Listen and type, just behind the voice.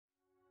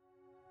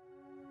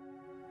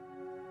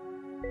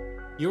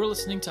You are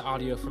listening to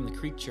audio from the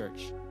Creek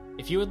Church.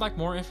 If you would like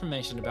more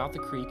information about the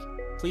Creek,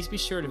 please be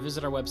sure to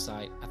visit our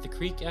website at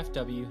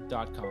thecreekfw.com.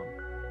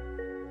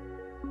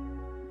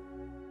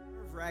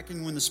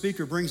 Nerve-wracking when the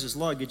speaker brings his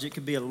luggage. It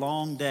could be a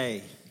long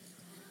day.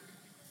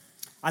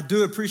 I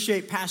do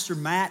appreciate Pastor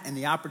Matt and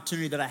the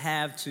opportunity that I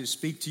have to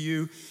speak to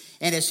you.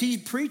 And as he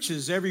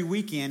preaches every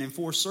weekend in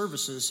 4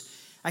 services,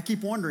 I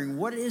keep wondering,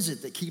 what is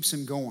it that keeps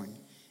him going?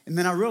 And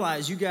then I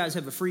realize you guys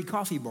have a free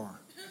coffee bar.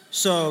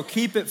 So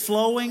keep it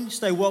flowing,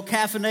 stay well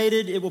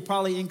caffeinated. It will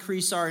probably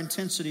increase our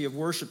intensity of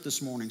worship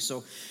this morning.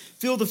 So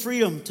feel the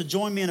freedom to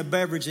join me in a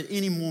beverage at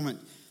any moment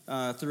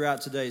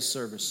throughout today's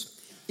service.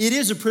 It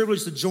is a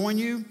privilege to join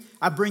you.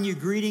 I bring you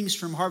greetings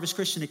from Harvest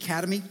Christian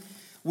Academy.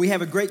 We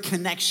have a great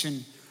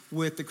connection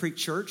with the Creek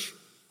Church.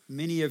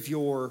 Many of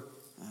your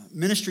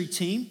ministry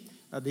team,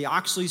 the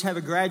Oxleys have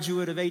a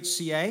graduate of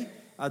HCA.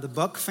 The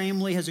Buck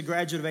family has a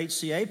graduate of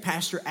HCA.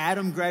 Pastor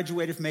Adam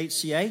graduated from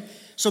HCA.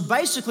 So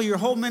basically, your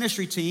whole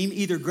ministry team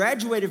either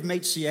graduated from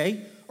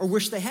HCA or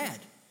wish they had.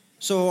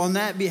 So on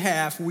that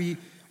behalf, we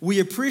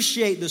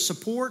appreciate the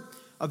support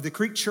of the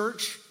Creek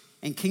Church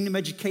and Kingdom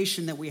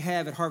Education that we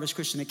have at Harvest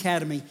Christian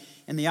Academy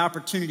and the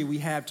opportunity we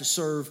have to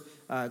serve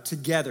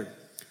together.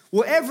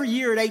 Well, every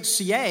year at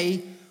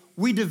HCA,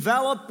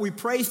 we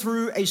pray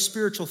through a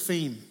spiritual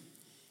theme.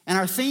 And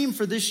our theme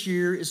for this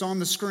year is on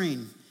the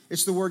screen.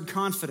 It's the word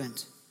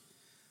confident.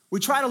 We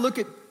try to look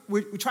at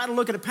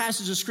a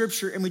passage of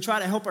Scripture and we try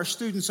to help our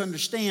students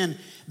understand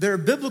there are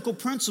biblical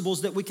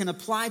principles that we can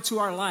apply to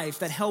our life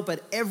that help at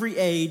every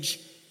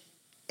age,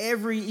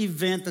 every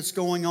event that's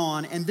going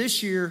on. And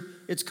this year,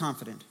 it's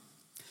confident.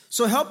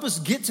 So help us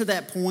get to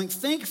that point.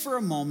 Think for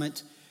a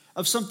moment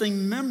of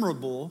something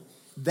memorable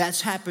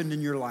that's happened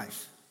in your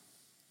life.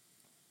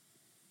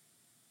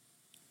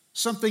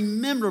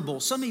 Something memorable,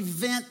 some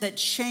event that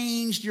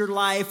changed your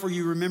life or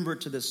you remember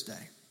it to this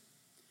day.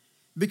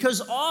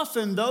 Because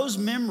often those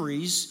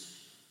memories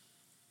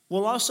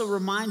will also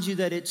remind you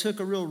that it took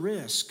a real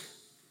risk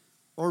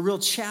or a real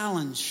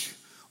challenge,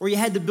 or you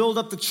had to build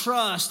up the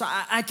trust.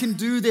 I can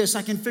do this.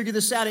 I can figure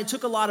this out. It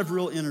took a lot of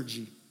real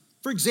energy.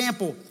 For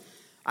example,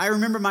 I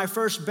remember my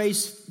first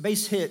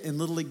base hit in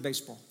Little League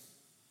Baseball.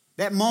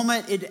 That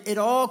moment, it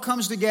all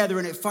comes together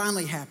and it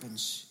finally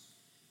happens.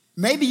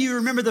 Maybe you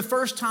remember the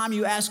first time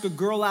you asked a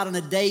girl out on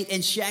a date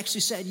and she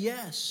actually said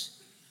yes.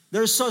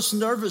 There's such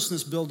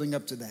nervousness building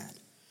up to that.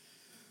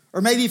 Or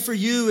maybe for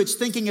you, it's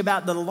thinking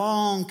about the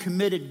long,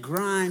 committed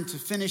grind to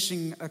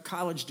finishing a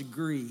college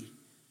degree.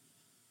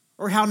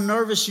 Or how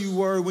nervous you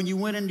were when you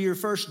went into your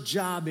first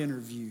job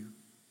interview.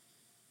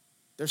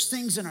 There's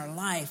things in our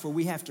life where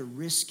we have to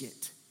risk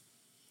it.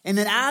 And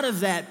then out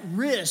of that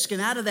risk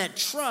and out of that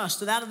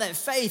trust and out of that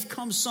faith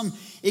comes some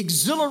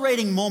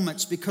exhilarating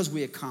moments because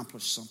we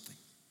accomplished something.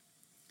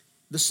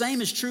 The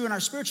same is true in our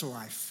spiritual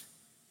life.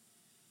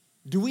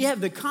 Do we have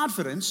the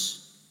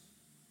confidence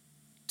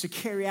to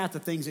carry out the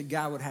things that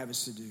God would have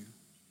us to do?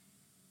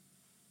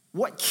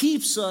 What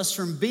keeps us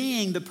from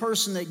being the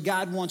person that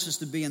God wants us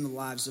to be in the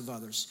lives of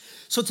others?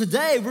 So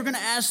today we're going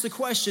to ask the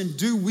question,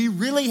 do we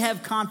really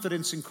have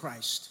confidence in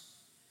Christ?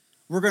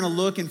 We're going to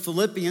look in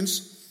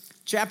Philippians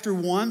chapter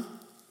 1.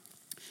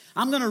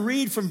 I'm going to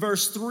read from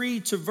verse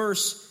 3 to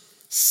verse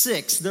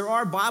 6. There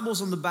are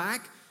Bibles on the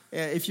back.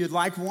 If you'd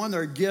like one,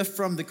 they're a gift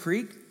from the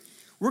Creek.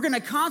 We're going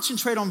to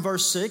concentrate on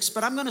verse 6,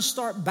 but I'm going to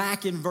start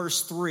back in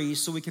verse 3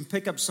 so we can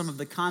pick up some of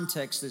the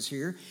context that's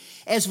here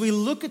as we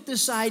look at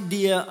this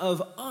idea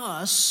of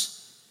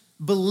us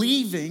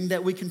believing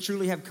that we can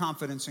truly have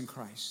confidence in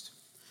Christ.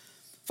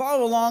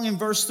 Follow along in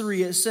verse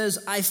 3. It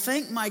says, I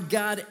thank my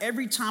God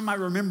every time I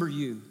remember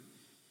you.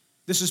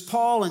 This is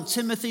Paul and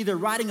Timothy. They're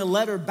writing a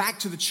letter back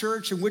to the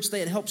church in which they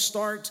had helped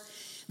start.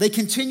 They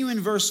continue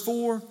in verse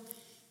 4.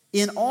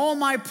 In all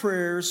my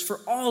prayers for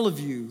all of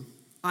you,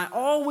 I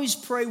always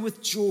pray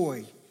with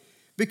joy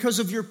because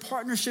of your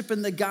partnership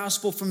in the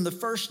gospel from the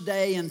first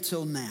day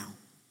until now,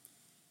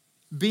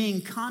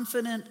 being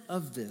confident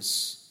of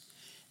this,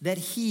 that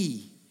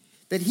he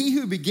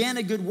who began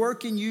a good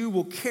work in you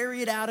will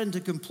carry it out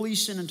into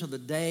completion until the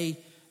day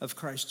of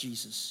Christ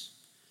Jesus.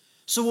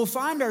 So we'll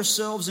find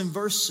ourselves in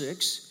verse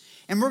 6,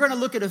 and we're going to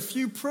look at a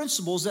few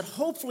principles that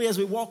hopefully as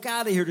we walk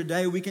out of here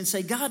today, we can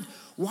say, God,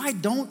 why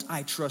don't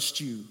I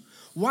trust you?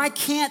 Why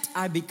can't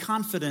I be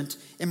confident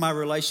in my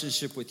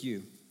relationship with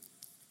you?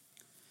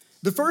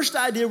 The first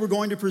idea we're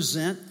going to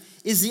present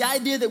is the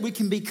idea that we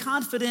can be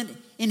confident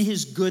in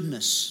his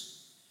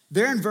goodness.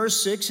 There in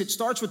verse 6, it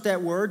starts with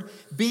that word,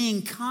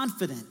 being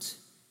confident.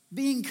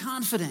 Being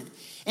confident.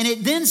 And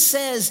it then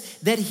says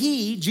that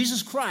he,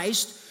 Jesus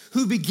Christ,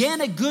 who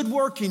began a good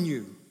work in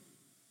you.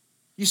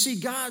 You see,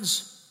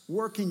 God's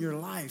work in your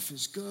life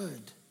is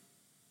good.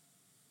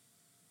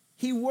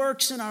 He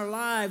works in our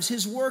lives.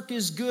 His work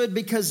is good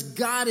because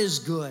God is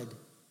good.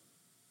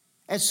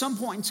 At some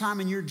point in time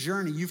in your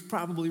journey, you've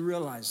probably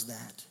realized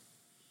that.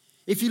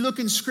 If you look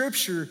in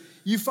Scripture,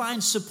 you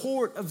find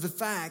support of the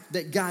fact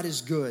that God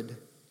is good.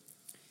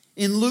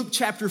 In Luke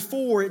chapter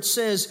 4, it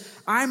says,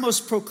 I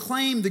must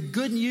proclaim the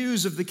good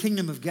news of the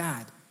kingdom of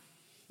God.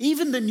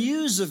 Even the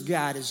news of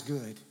God is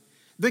good.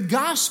 The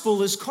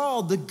gospel is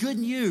called the good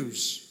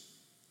news.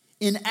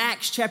 In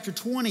Acts chapter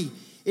 20,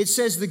 it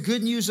says the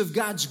good news of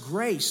God's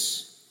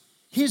grace.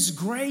 His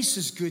grace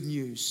is good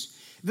news.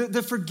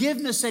 The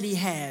forgiveness that He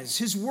has,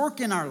 His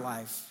work in our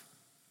life.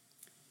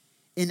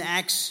 In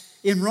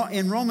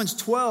Romans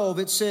 12,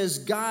 it says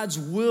God's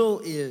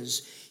will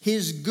is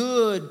His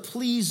good,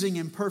 pleasing,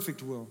 and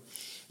perfect will.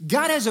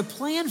 God has a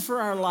plan for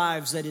our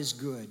lives that is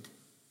good.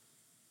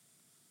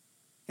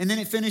 And then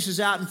it finishes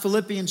out in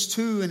Philippians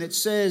 2, and it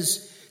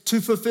says, to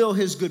fulfill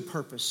His good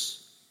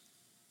purpose.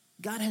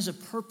 God has a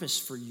purpose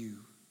for you.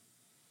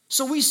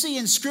 So we see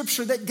in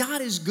Scripture that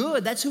God is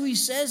good. That's who He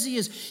says He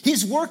is.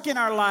 His work in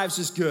our lives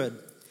is good.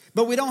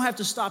 But we don't have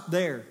to stop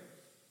there.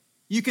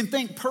 You can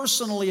think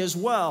personally as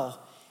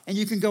well. And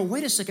you can go,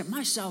 wait a second,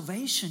 my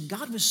salvation,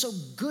 God was so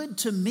good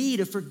to me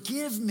to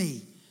forgive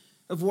me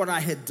of what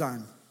I had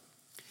done.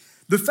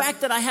 The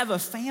fact that I have a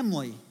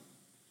family,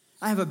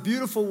 I have a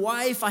beautiful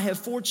wife, I have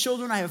 4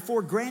 children, I have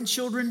 4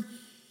 grandchildren.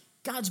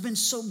 God's been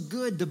so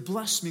good to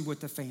bless me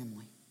with a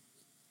family.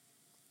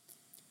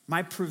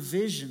 My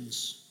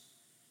provisions,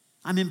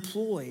 I'm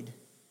employed,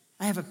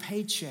 I have a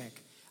paycheck,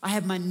 I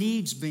have my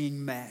needs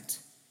being met.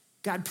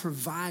 God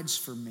provides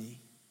for me.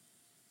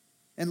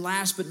 And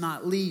last but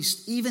not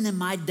least, even in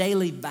my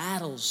daily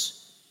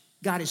battles,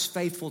 God is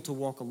faithful to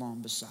walk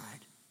along beside.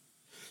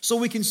 So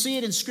we can see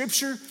it in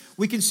Scripture,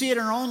 we can see it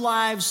in our own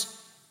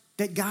lives,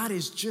 that God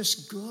is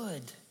just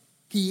good.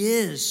 He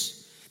is.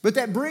 But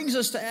that brings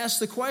us to ask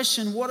the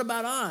question, what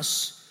about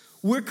us?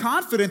 We're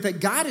confident that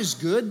God is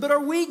good, but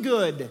are we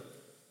good?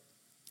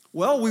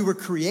 Well, we were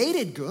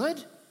created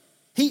good.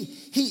 He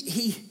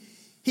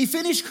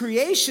finished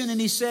creation and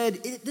He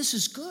said, this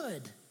is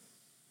good.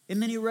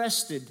 And then He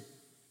rested.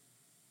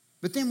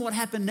 But then what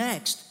happened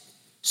next?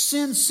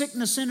 Sin,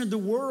 sickness entered the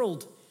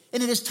world.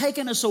 And it has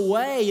taken us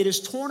away. It has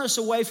torn us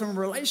away from a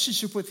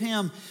relationship with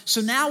Him.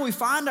 So now we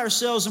find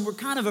ourselves and we're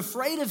kind of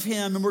afraid of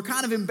Him and we're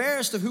kind of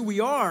embarrassed of who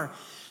we are.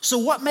 So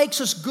what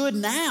makes us good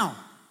now?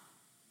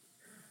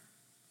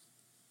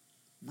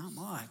 Not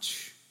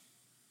much.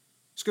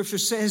 Scripture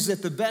says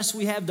that the best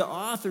we have to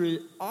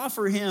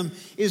offer Him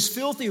is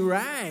filthy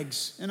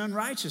rags and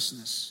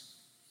unrighteousness.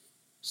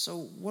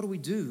 So what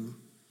do?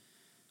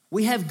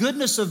 We have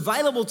goodness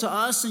available to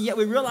us, and yet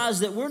we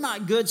realize that we're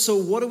not good, so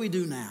what do we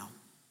do now?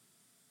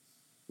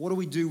 What do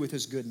we do with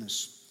His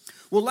goodness?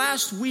 Well,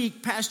 last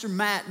week, Pastor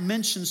Matt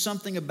mentioned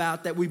something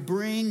about that we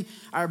bring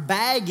our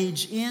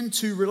baggage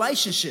into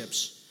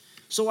relationships.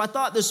 So I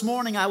thought this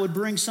morning I would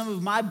bring some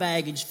of my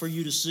baggage for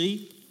you to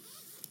see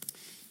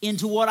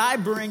into what I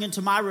bring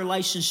into my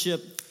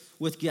relationship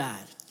with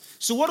God.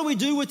 So what do we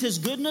do with His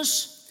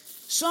goodness?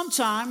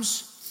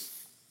 Sometimes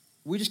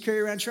we just carry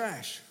around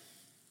trash.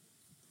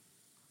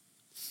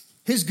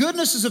 His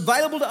goodness is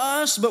available to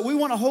us, but we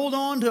want to hold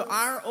on to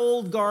our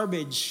old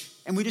garbage,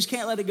 and we just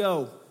can't let it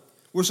go.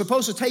 We're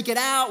supposed to take it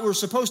out. We're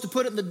supposed to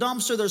put it in the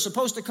dumpster. They're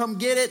supposed to come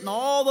get it and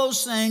all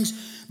those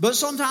things. But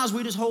sometimes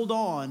we just hold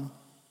on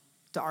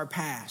to our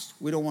past.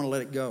 We don't want to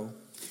let it go.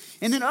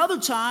 And then other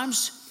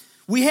times,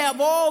 we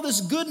have all this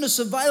goodness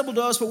available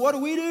to us, but what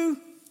do?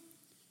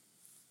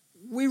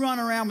 We run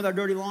around with our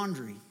dirty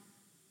laundry.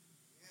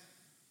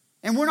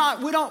 And we're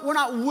not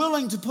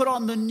willing to put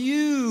on the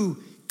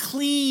new,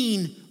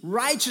 clean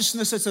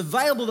righteousness that's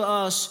available to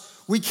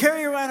us. We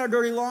carry around our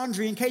dirty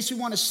laundry in case we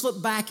want to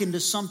slip back into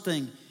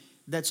something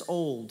that's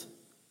old.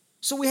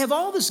 So we have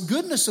all this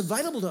goodness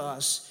available to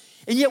us,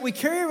 and yet we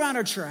carry around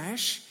our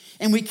trash,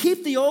 and we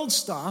keep the old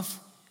stuff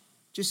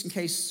just in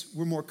case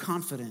we're more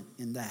confident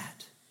in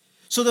that.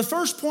 So the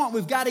first point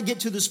we've got to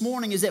get to this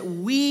morning is that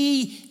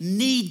we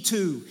need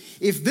to.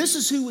 If this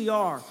is who we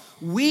are,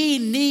 we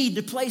need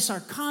to place our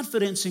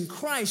confidence in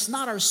Christ,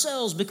 not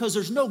ourselves, because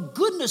there's no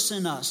goodness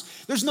in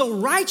us. There's no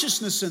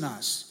righteousness in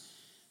us.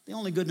 The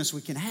only goodness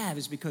we can have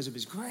is because of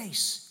His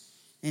grace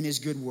and His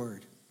good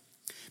word.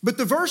 But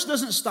the verse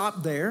doesn't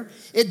stop there.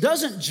 It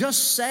doesn't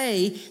just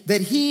say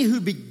that He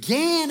who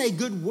began a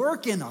good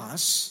work in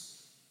us.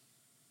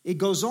 It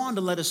goes on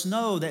to let us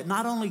know that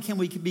not only can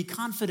we be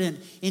confident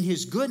in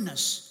His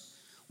goodness,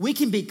 we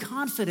can be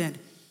confident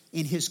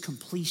in His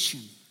completion.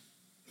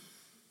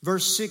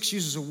 Verse 6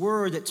 uses a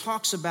word that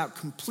talks about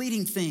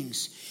completing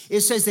things.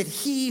 It says that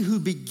He who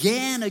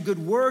began a good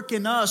work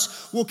in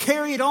us will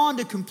carry it on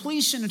to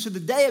completion until the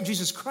day of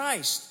Jesus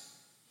Christ.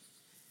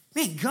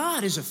 Man,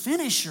 God is a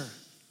finisher.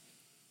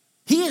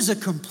 He is a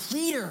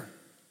completer.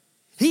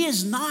 He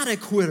is not a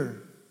quitter.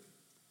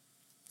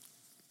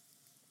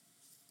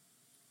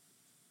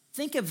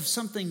 Think of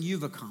something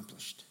you've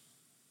accomplished.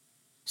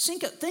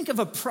 Think of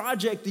a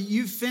project that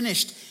you've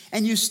finished,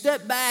 and you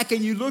stepped back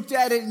and you looked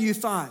at it and you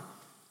thought,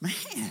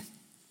 man,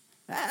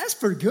 that's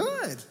pretty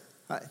good.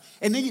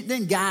 And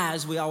then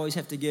guys, we always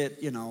have to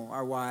get,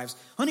 our wives,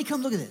 honey,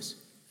 come look at this.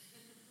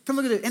 Come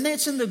look at it. And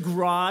it's in the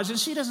garage, and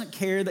she doesn't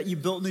care that you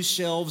built new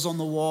shelves on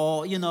the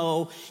wall,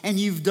 and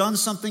you've done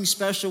something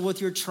special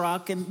with your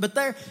truck. But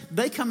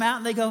they come out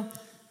and they go,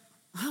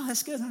 oh,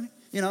 that's good, honey.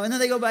 And then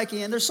they go back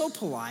in. They're so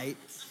polite.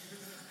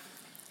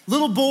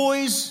 Little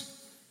boys,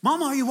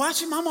 Mama, are you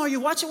watching? Mama, are you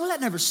watching? Well,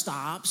 that never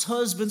stops.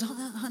 Husbands,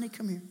 honey,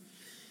 come here.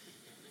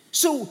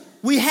 So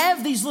we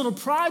have these little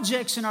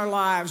projects in our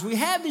lives. We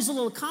have these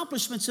little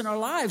accomplishments in our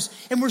lives,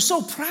 and we're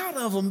so proud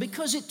of them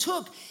because it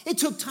took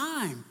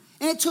time,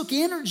 and it took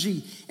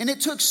energy, and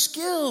it took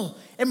skill.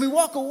 And we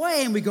walk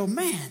away and we go,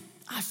 man,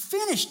 I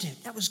finished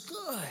it. That was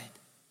good.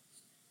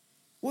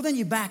 Well, then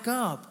you back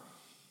up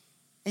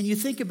and you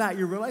think about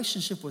your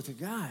relationship with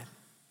God.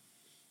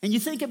 And you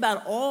think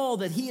about all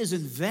that He has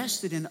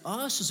invested in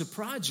us as a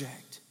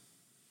project.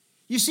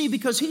 You see,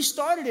 because He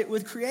started it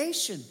with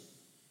creation.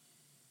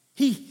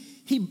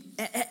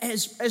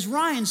 As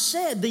Ryan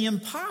said, the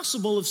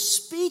impossible of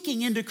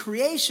speaking into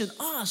creation,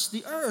 us,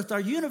 the earth,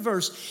 our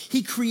universe.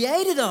 He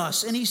created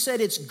us and He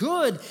said it's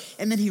good,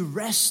 and then He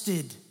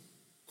rested.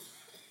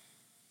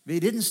 But He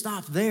didn't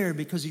stop there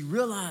because He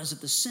realized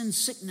that the sin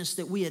sickness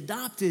that we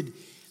adopted,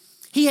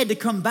 He had to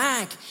come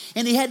back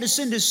and He had to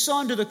send His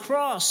Son to the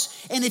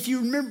cross. And if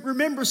you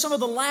remember some of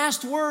the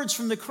last words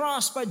from the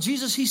cross by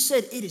Jesus, He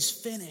said, it is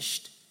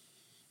finished.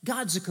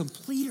 God's a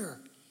completer.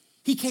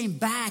 He came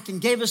back and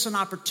gave us an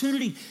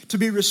opportunity to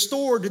be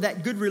restored to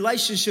that good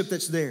relationship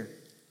that's there.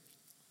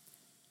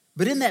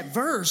 But in that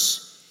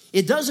verse,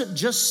 it doesn't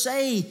just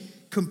say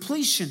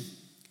completion.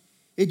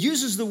 It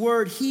uses the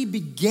word, He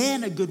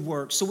began a good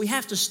work. So we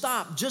have to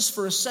stop just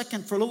for a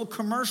second for a little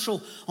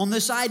commercial on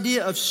this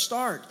idea of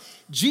start.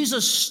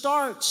 Jesus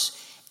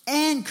starts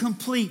and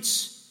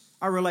completes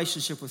our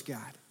relationship with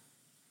God.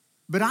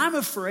 But I'm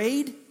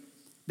afraid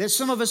that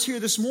some of us here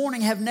this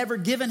morning have never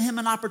given Him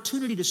an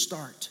opportunity to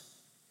start.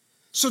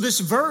 So this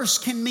verse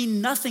can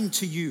mean nothing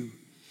to you.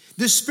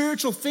 This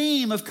spiritual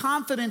theme of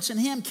confidence in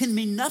Him can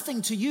mean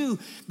nothing to you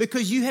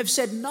because you have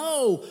said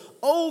no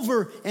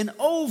over and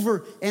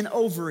over and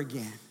over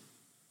again.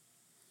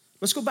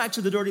 Let's go back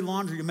to the dirty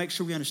laundry to make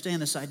sure we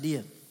understand this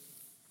idea.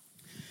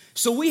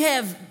 So we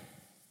have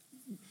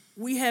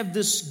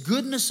this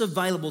goodness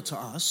available to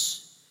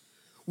us.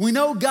 We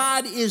know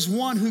God is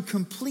one who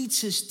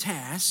completes His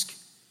task.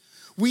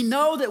 We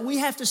know that we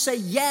have to say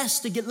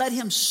yes to let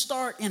Him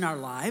start in our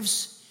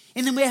lives.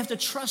 And then we have to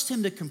trust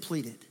Him to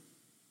complete it.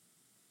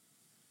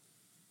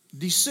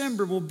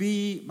 December will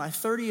be my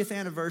 30th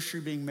anniversary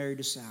being married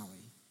to Sally.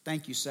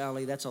 Thank you,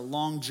 Sally. That's a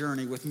long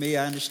journey with me.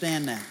 I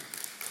understand that.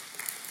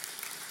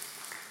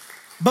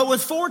 But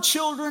with 4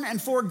 children and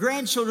 4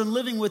 grandchildren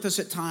living with us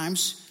at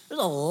times,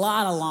 there's a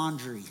lot of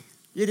laundry.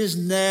 It just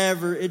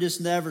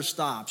never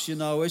stops. You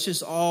know, it's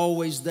just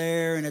always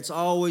there, and it's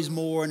always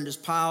more, and it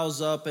just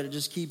piles up, and it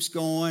just keeps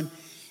going.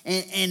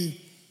 And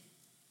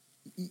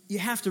you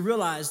have to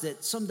realize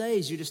that some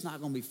days you're just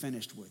not going to be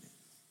finished with it.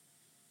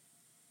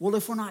 Well,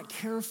 if we're not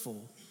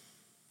careful,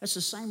 that's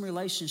the same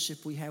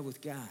relationship we have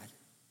with God.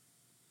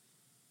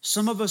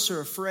 Some of us are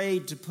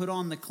afraid to put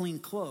on the clean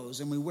clothes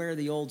and we wear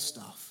the old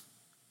stuff.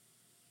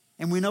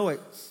 And we know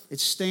it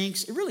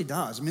stinks. It really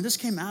does. I mean, this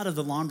came out of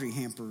the laundry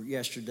hamper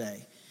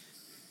yesterday.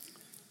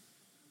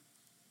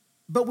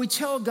 But we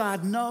tell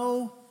God,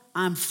 no,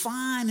 I'm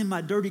fine in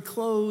my dirty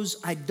clothes.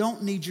 I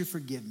don't need your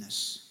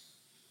forgiveness.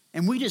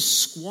 And we just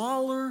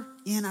squalor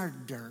in our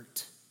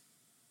dirt.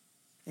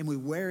 And we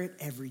wear it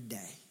every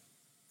day.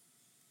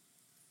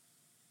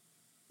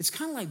 It's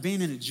kind of like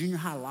being in a junior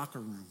high locker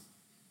room.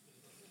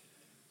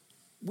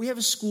 We have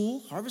a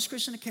school, Harvest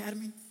Christian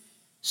Academy.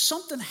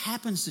 Something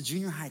happens to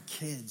junior high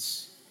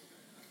kids.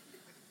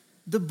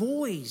 The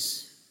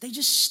boys, they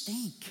just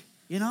stink,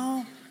 you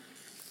know?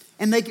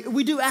 And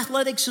we do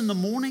athletics in the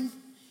morning.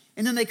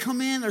 And then they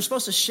come in, they're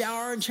supposed to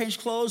shower and change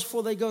clothes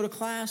before they go to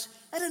class.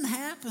 That doesn't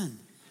happen.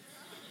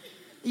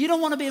 You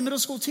don't want to be a middle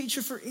school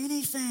teacher for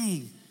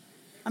anything.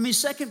 I mean,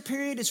 second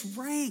period, it's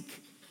rank.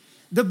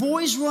 The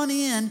boys run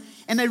in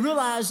and they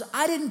realize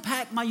I didn't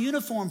pack my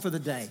uniform for the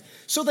day.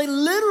 So they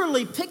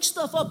literally pick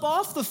stuff up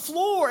off the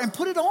floor and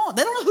put it on.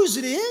 They don't know whose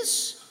it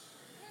is.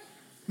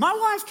 My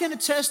wife can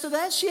attest to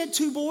that. She had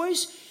 2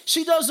 boys.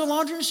 She does the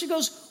laundry and she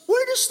goes,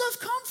 where did this stuff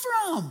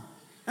come from?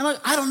 And I'm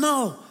like, I don't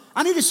know.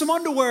 I needed some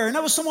underwear and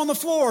there was some on the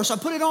floor, so I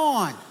put it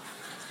on.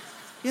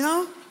 You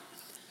know?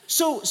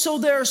 So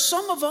there are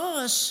some of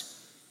us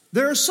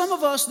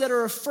that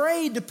are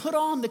afraid to put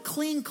on the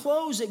clean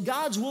clothes that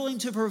God's willing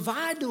to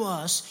provide to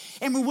us.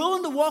 And we're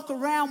willing to walk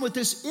around with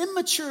this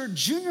immature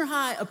junior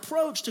high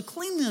approach to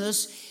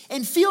cleanliness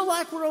and feel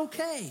like we're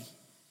okay.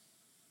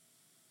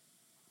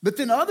 But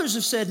then others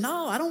have said,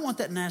 no, I don't want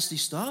that nasty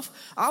stuff.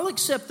 I'll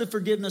accept the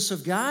forgiveness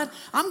of God.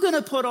 I'm going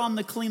to put on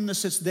the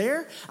cleanness that's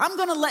there. I'm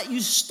going to let you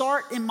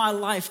start in my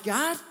life,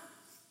 God.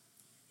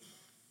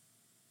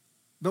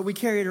 But we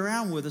carry it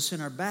around with us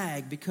in our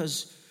bag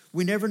because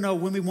we never know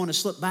when we want to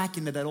slip back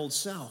into that old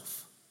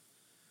self.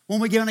 When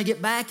we're going to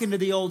get back into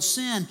the old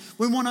sin,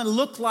 we want to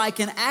look like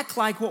and act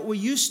like what we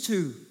used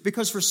to.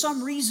 Because for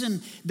some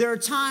reason, there are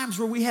times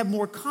where we have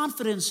more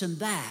confidence in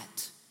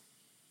that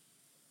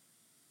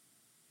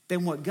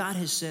than what God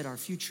has said our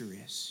future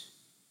is.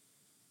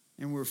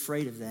 And we're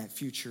afraid of that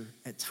future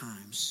at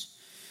times.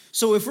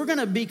 So if we're going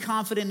to be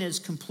confident in His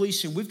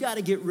completion, we've got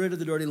to get rid of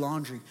the dirty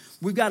laundry.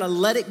 We've got to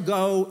let it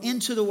go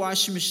into the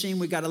washing machine.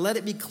 We've got to let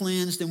it be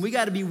cleansed. And we've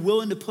got to be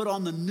willing to put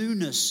on the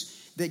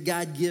newness that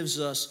God gives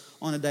us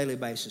on a daily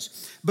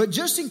basis. But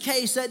just in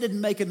case that didn't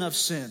make enough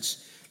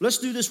sense, let's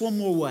do this one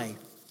more way.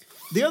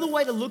 The other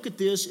way to look at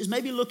this is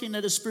maybe looking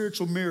at a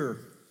spiritual mirror.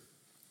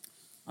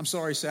 I'm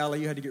sorry,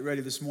 Sally, you had to get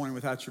ready this morning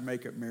without your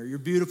makeup mirror. You're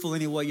beautiful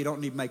anyway. You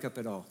don't need makeup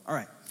at all. All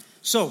right.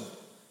 So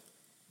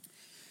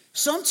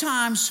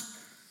sometimes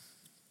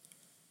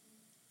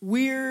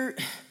we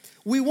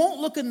won't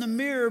look in the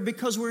mirror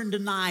because we're in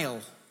denial.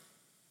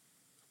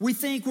 We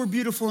think we're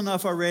beautiful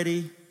enough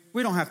already.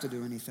 We don't have to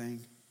do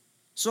anything.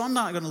 So I'm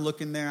not going to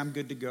look in there. I'm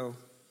good to go.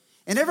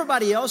 And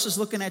everybody else is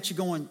looking at you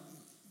going,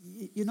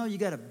 you know, you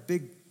got a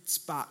big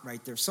spot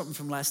right there, something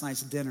from last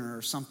night's dinner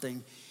or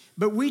something.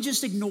 But we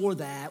just ignore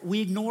that.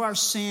 We ignore our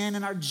sin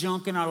and our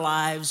junk in our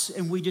lives,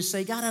 and we just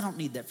say, God, I don't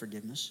need that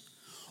forgiveness.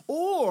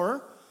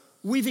 Or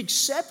we've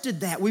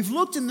accepted that. We've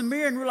looked in the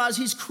mirror and realized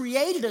He's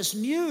created us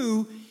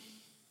new,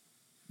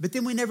 but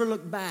then we never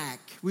look back.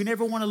 We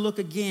never want to look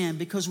again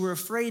because we're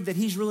afraid that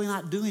He's really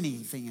not doing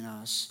anything in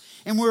us.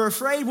 And we're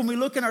afraid when we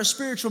look in our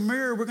spiritual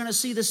mirror, we're going to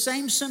see the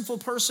same sinful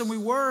person we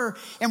were,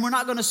 and we're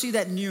not going to see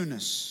that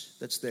newness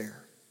that's there.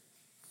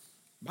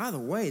 By the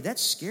way,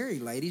 that's scary,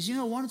 ladies. You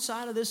know, one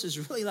side of this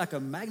is really like a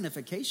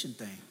magnification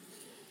thing.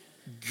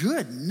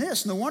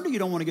 Goodness, no wonder you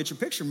don't want to get your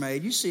picture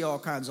made. You see all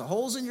kinds of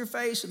holes in your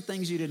face and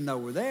things you didn't know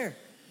were there.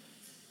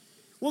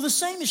 Well, the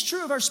same is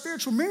true of our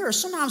spiritual mirror.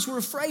 Sometimes we're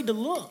afraid to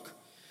look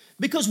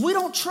because we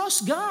don't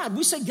trust God.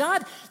 We say,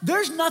 God,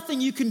 there's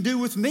nothing you can do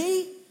with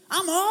me.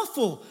 I'm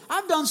awful.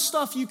 I've done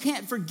stuff you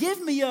can't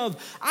forgive me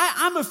of.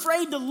 I'm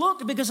afraid to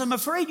look because I'm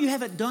afraid you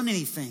haven't done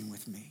anything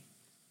with me.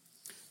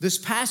 This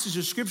passage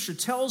of Scripture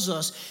tells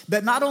us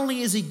that not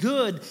only is He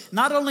good,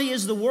 not only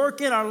is the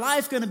work in our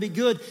life going to be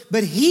good,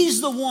 but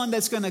He's the one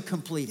that's going to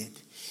complete it.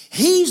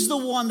 He's the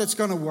one that's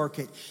going to work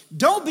it.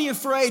 Don't be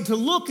afraid to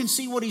look and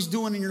see what He's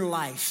doing in your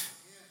life.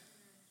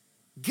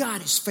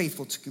 God is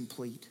faithful to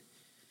complete.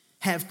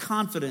 Have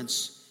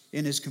confidence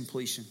in His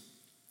completion.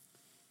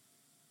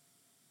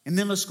 And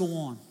then let's go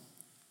on.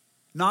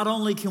 Not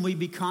only can we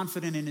be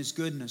confident in His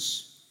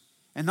goodness,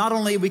 and not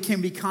only we can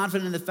be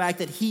confident in the fact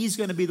that He's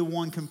going to be the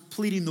one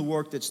completing the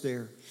work that's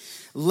there.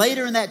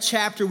 Later in that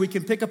chapter, we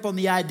can pick up on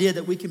the idea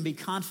that we can be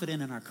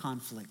confident in our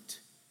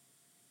conflict.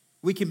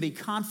 We can be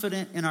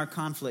confident in our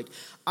conflict.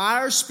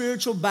 Our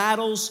spiritual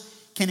battles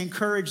can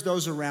encourage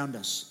those around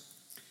us.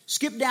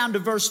 Skip down to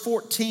verse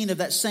 14 of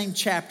that same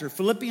chapter.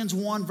 Philippians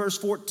 1, verse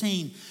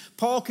 14.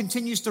 Paul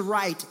continues to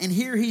write, and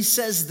here he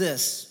says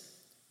this.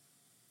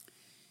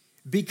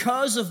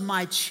 Because of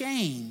my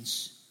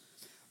chains,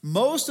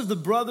 most of the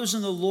brothers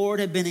in the Lord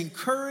have been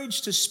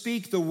encouraged to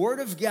speak the word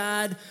of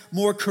God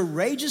more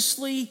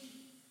courageously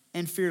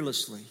and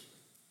fearlessly.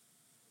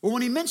 Well,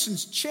 when he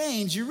mentions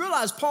chains, you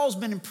realize Paul's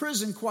been in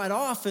prison quite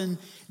often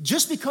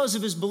just because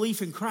of his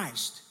belief in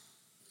Christ.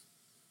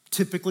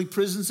 Typically,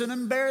 prison's an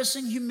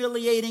embarrassing,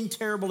 humiliating,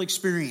 terrible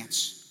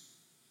experience.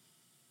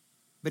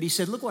 But he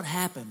said, look what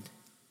happened.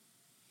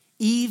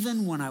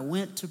 Even when I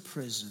went to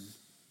prison,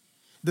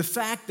 the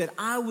fact that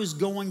I was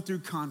going through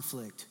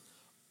conflict,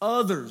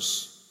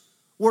 others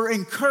were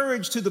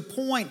encouraged to the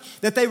point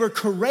that they were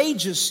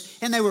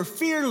courageous and they were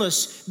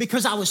fearless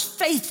because I was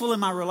faithful in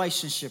my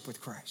relationship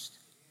with Christ.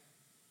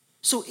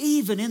 So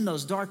even in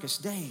those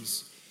darkest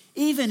days,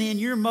 even in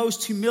your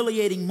most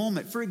humiliating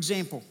moment, for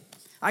example,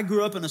 I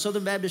grew up in a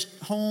Southern Baptist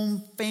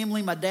home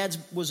family. My dad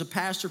was a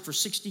pastor for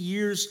 60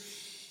 years.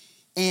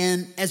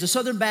 And as a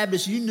Southern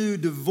Baptist, you knew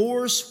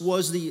divorce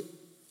was the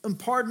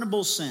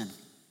unpardonable sin.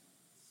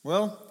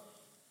 Well,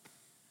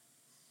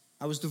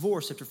 I was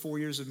divorced after 4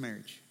 years of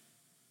marriage.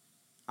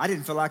 I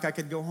didn't feel like I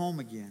could go home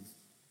again.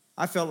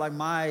 I felt like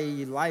my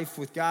life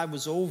with God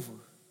was over.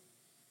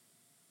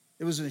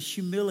 It was a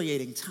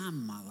humiliating time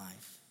in my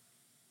life.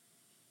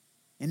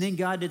 And then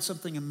God did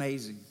something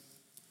amazing.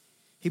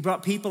 He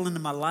brought people into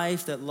my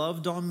life that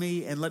loved on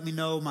me and let me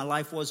know my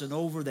life wasn't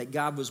over, that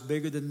God was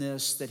bigger than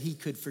this, that He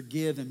could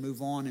forgive and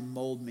move on and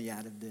mold me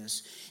out of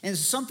this. And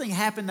something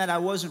happened that I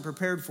wasn't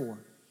prepared for.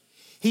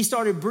 He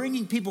started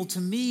bringing people to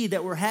me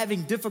that were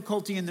having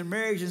difficulty in their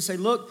marriage and say,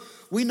 look,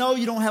 we know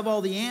you don't have all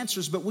the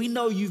answers, but we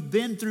know you've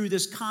been through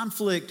this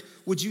conflict.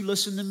 Would you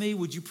listen to me?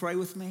 Would you pray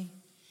with me?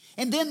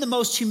 And then the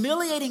most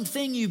humiliating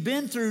thing you've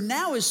been through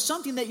now is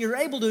something that you're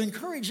able to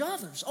encourage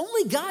others.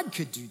 Only God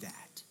could do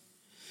that.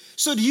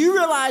 So do you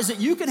realize that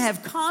you can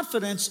have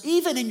confidence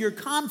even in your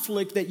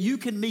conflict that you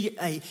can be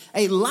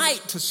a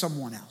light to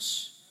someone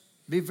else?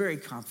 Be very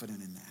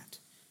confident in that.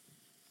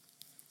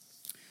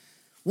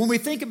 When we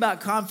think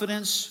about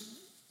confidence,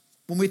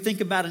 when we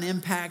think about an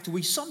impact,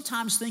 we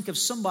sometimes think of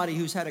somebody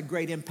who's had a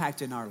great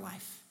impact in our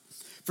life.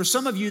 For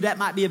some of you, that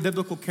might be a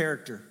biblical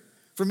character.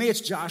 For me,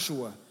 it's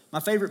Joshua, my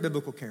favorite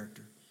biblical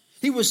character.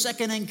 He was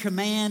second in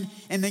command,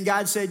 and then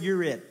God said,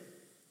 you're it.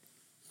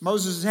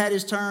 Moses has had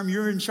his term.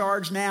 You're in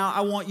charge now.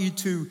 I want you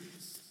to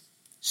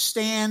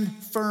stand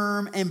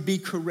firm and be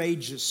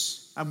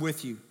courageous. I'm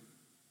with you.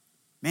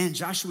 Man,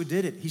 Joshua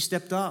did it. He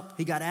stepped up.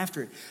 He got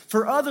after it.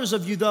 For others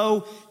of you,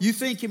 though, you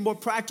think in more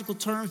practical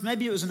terms,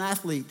 maybe it was an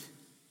athlete.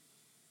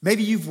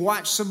 Maybe you've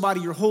watched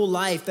somebody your whole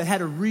life that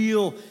had a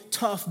real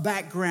tough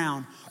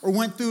background or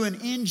went through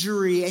an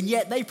injury, and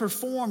yet they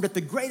performed at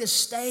the greatest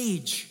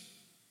stage.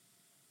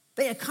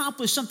 They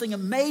accomplished something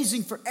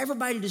amazing for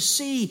everybody to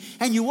see,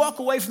 and you walk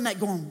away from that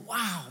going,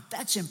 wow,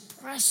 that's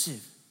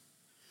impressive.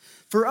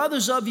 For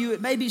others of you, it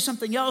may be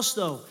something else,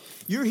 though.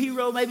 Your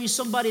hero may be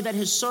somebody that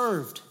has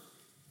served.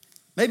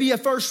 Maybe a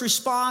first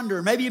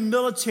responder, maybe a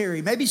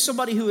military, maybe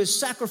somebody who has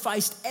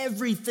sacrificed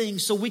everything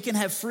so we can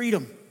have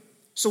freedom,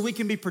 so we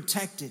can be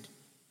protected.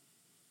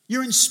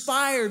 You're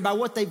inspired by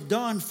what they've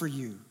done for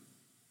you.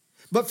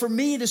 But for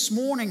me this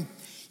morning,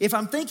 if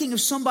I'm thinking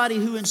of somebody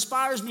who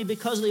inspires me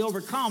because they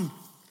overcome,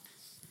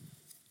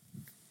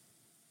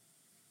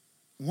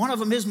 one of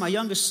them is my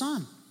youngest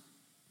son.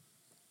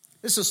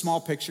 This is a small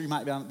picture. You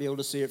might be able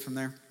to see it from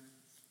there.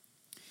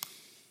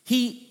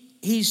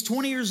 He's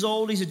 20 years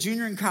old. He's a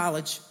junior in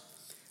college.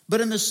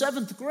 But in the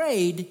 7th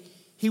grade,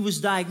 he was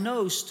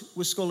diagnosed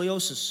with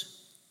scoliosis.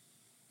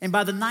 And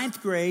by the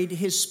 9th grade,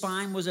 his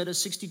spine was at a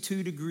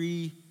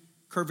 62-degree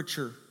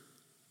curvature.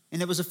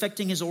 And it was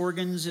affecting his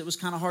organs. It was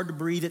kind of hard to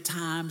breathe at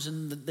times.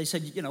 And they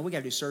said, we got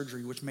to do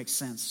surgery, which makes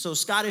sense. So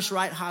Scottish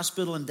Rite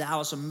Hospital in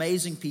Dallas,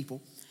 amazing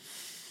people.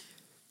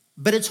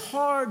 But it's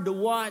hard to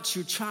watch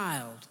your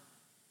child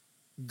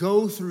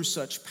go through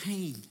such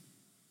pain.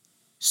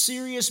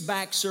 Serious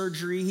back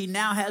surgery. He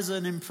now has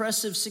an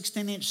impressive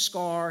 16-inch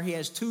scar. He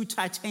has 2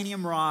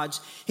 titanium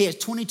rods. He has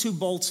 22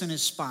 bolts in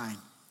his spine.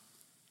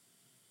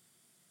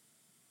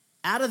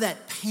 Out of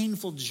that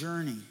painful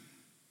journey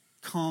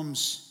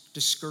comes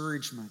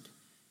discouragement,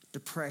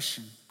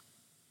 depression.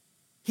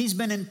 He's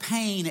been in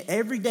pain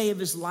every day of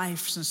his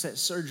life since that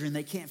surgery, and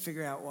they can't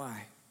figure out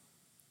why.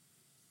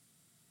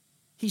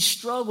 He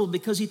struggled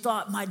because he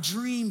thought my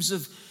dreams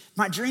of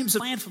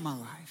plan for my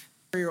life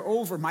are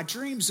over. My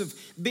dreams of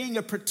being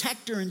a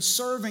protector and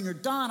serving are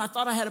done. I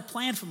thought I had a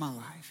plan for my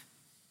life.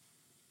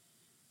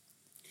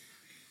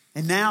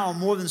 And now,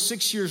 more than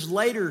 6 years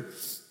later,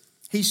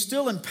 he's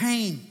still in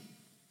pain.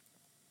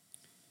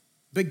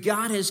 But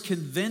God has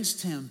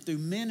convinced him through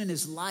men in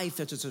his life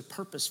that there's a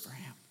purpose for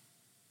him.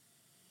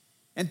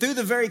 And through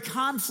the very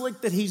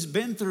conflict that he's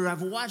been through,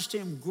 I've watched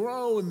him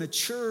grow and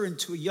mature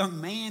into a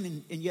young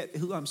man, and yet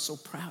who I'm so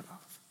proud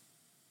of.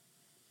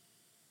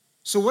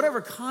 So whatever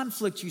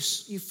conflict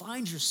you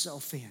find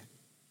yourself in,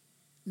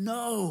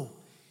 know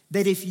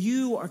that if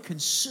you are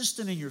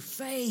consistent in your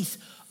faith,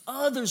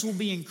 others will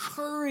be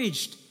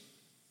encouraged.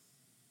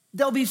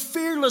 They'll be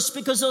fearless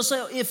because they'll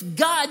say, if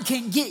God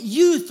can get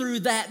you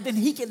through that, then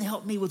he can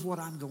help me with what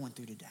I'm going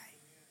through today.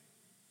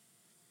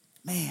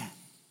 Man,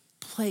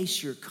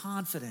 place your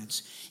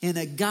confidence in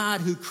a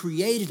God who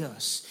created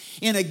us,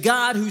 in a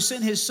God who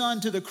sent his son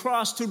to the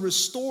cross to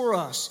restore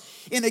us,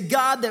 in a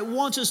God that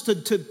wants us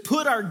to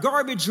put our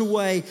garbage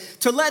away,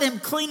 to let him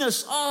clean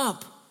us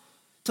up,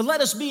 to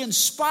let us be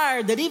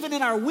inspired that even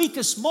in our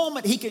weakest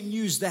moment, he can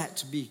use that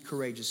to be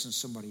courageous in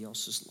somebody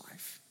else's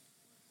life.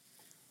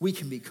 We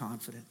can be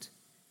confident.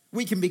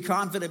 We can be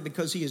confident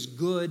because he is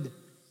good.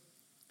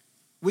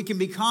 We can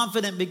be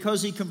confident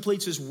because he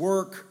completes his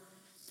work.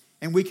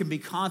 And we can be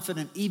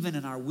confident even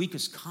in our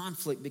weakest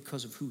conflict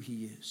because of who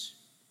he is.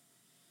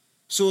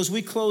 So as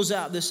we close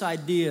out this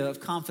idea of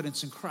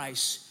confidence in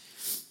Christ,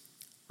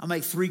 I'll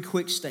make 3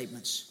 quick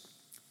statements.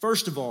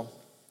 First of all,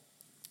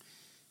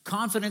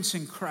 confidence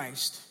in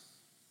Christ.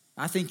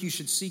 I think you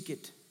should seek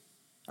it.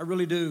 I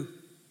really do.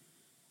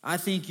 I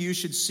think you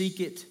should seek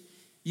it.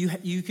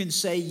 You can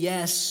say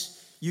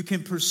yes. You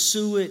can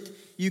pursue it.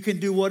 You can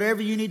do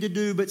whatever you need to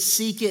do, but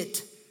seek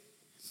it.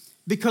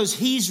 Because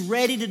he's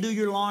ready to do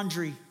your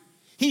laundry.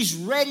 He's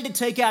ready to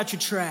take out your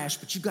trash,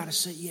 but you got to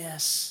say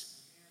yes.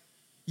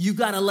 You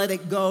got to let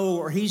it go,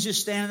 or he's just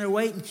standing there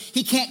waiting.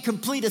 He can't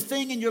complete a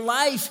thing in your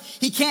life.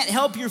 He can't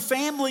help your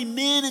family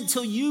men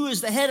until you, as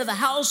the head of the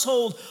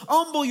household,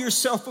 humble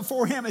yourself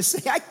before him and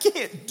say, I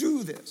can't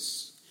do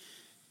this.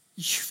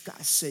 You've got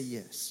to say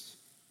yes.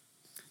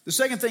 The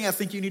second thing I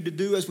think you need to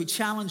do as we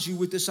challenge you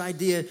with this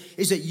idea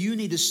is that you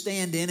need to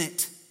stand in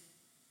it.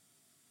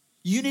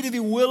 You need to be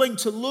willing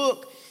to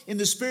look in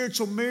the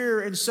spiritual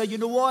mirror and say, you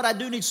know what, I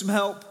do need some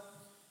help.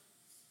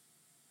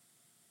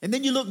 And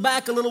then you look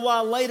back a little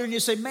while later and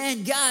you say,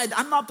 man, God,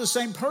 I'm not the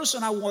same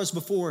person I was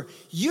before.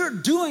 You're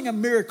doing a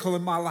miracle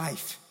in my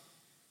life.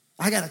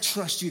 I got to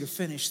trust you to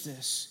finish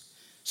this.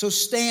 So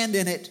stand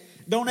in it.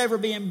 Don't ever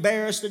be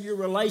embarrassed in your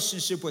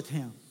relationship with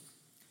him.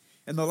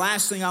 And the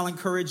last thing I'll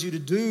encourage you to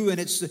do, and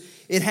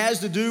it has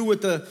to do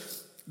with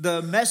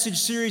the message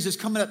series that's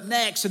coming up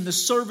next and the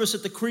service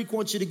that the Creek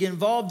wants you to get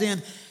involved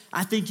in,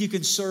 I think you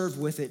can serve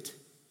with it.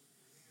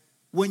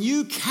 When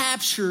you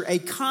capture a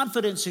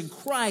confidence in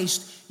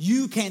Christ,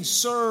 you can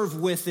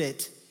serve with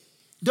it.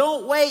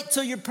 Don't wait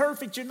till you're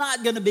perfect. You're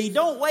not going to be.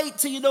 Don't wait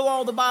till you know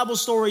all the Bible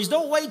stories.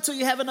 Don't wait till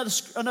you have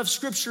enough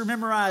scripture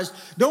memorized.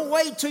 Don't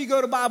wait till you go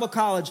to Bible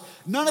college.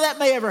 None of that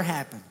may ever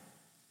happen.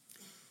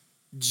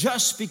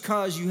 Just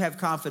because you have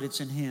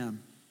confidence in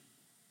him,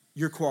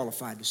 you're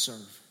qualified to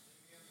serve.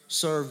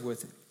 serve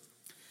with it.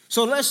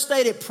 So let's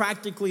state it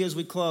practically as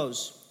we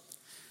close.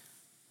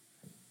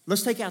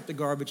 Let's take out the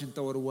garbage and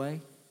throw it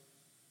away.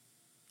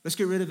 Let's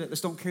get rid of it.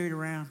 Let's don't carry it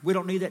around. We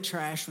don't need that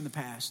trash from the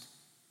past.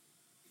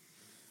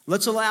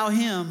 Let's allow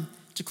Him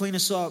to clean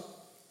us up.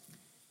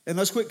 And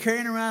let's quit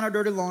carrying around our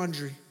dirty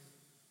laundry.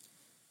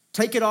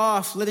 Take it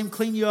off. Let Him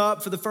clean you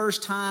up for the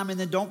first time, and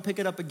then don't pick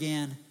it up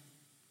again.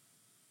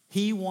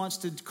 He wants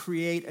to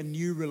create a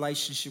new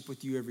relationship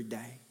with you every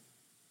day.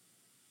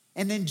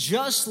 And then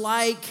just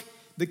like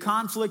the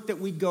conflict that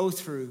we go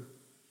through,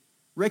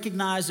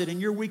 recognize that in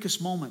your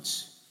weakest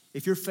moments,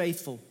 if you're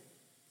faithful,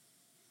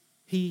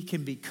 He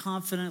can be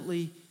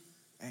confidently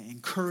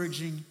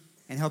encouraging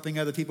and helping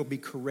other people be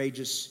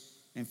courageous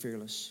and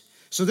fearless.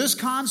 So this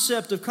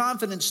concept of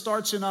confidence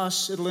starts in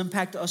us. It'll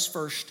impact us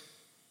first,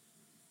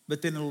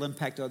 but then it'll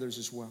impact others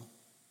as well.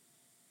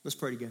 Let's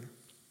pray together.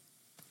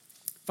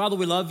 Father,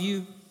 we love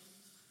you.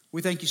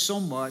 We thank you so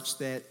much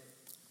that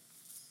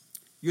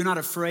you're not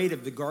afraid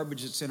of the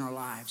garbage that's in our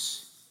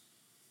lives.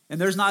 And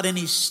there's not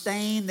any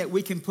stain that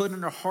we can put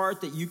in our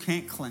heart that you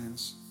can't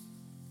cleanse.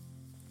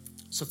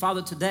 So,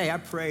 Father, today I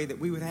pray that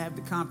we would have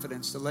the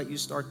confidence to let you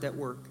start that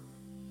work.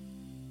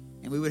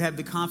 And we would have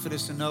the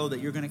confidence to know that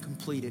you're going to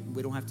complete it and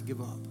we don't have to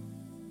give up.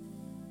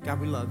 God,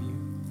 we love you.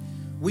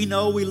 We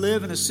know we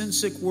live in a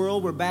sin-sick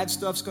world where bad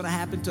stuff's going to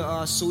happen to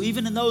us. So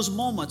even in those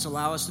moments,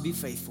 allow us to be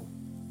faithful.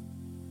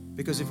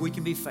 Because if we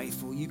can be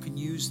faithful, you can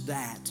use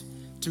that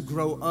to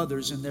grow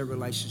others in their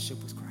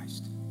relationship with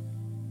Christ.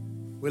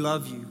 We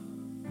love you.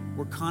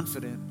 We're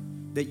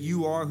confident that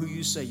you are who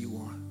you say you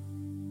are.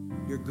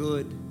 You're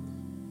good.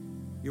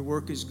 Your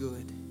work is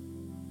good.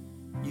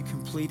 You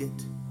complete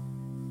it.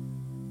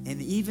 And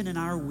even in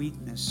our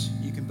weakness,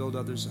 you can build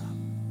others up.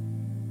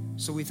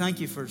 So we thank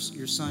you for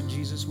your Son,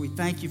 Jesus. We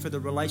thank you for the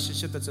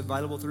relationship that's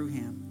available through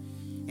Him.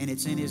 And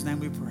it's in His name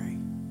we pray.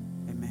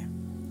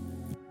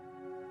 Amen.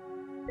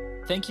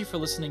 Thank you for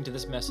listening to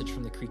this message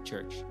from the Creek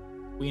Church.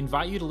 We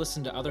invite you to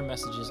listen to other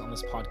messages on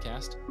this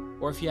podcast,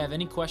 or if you have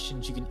any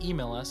questions, you can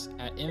email us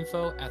at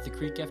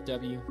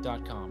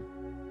info@thecreekfw.com.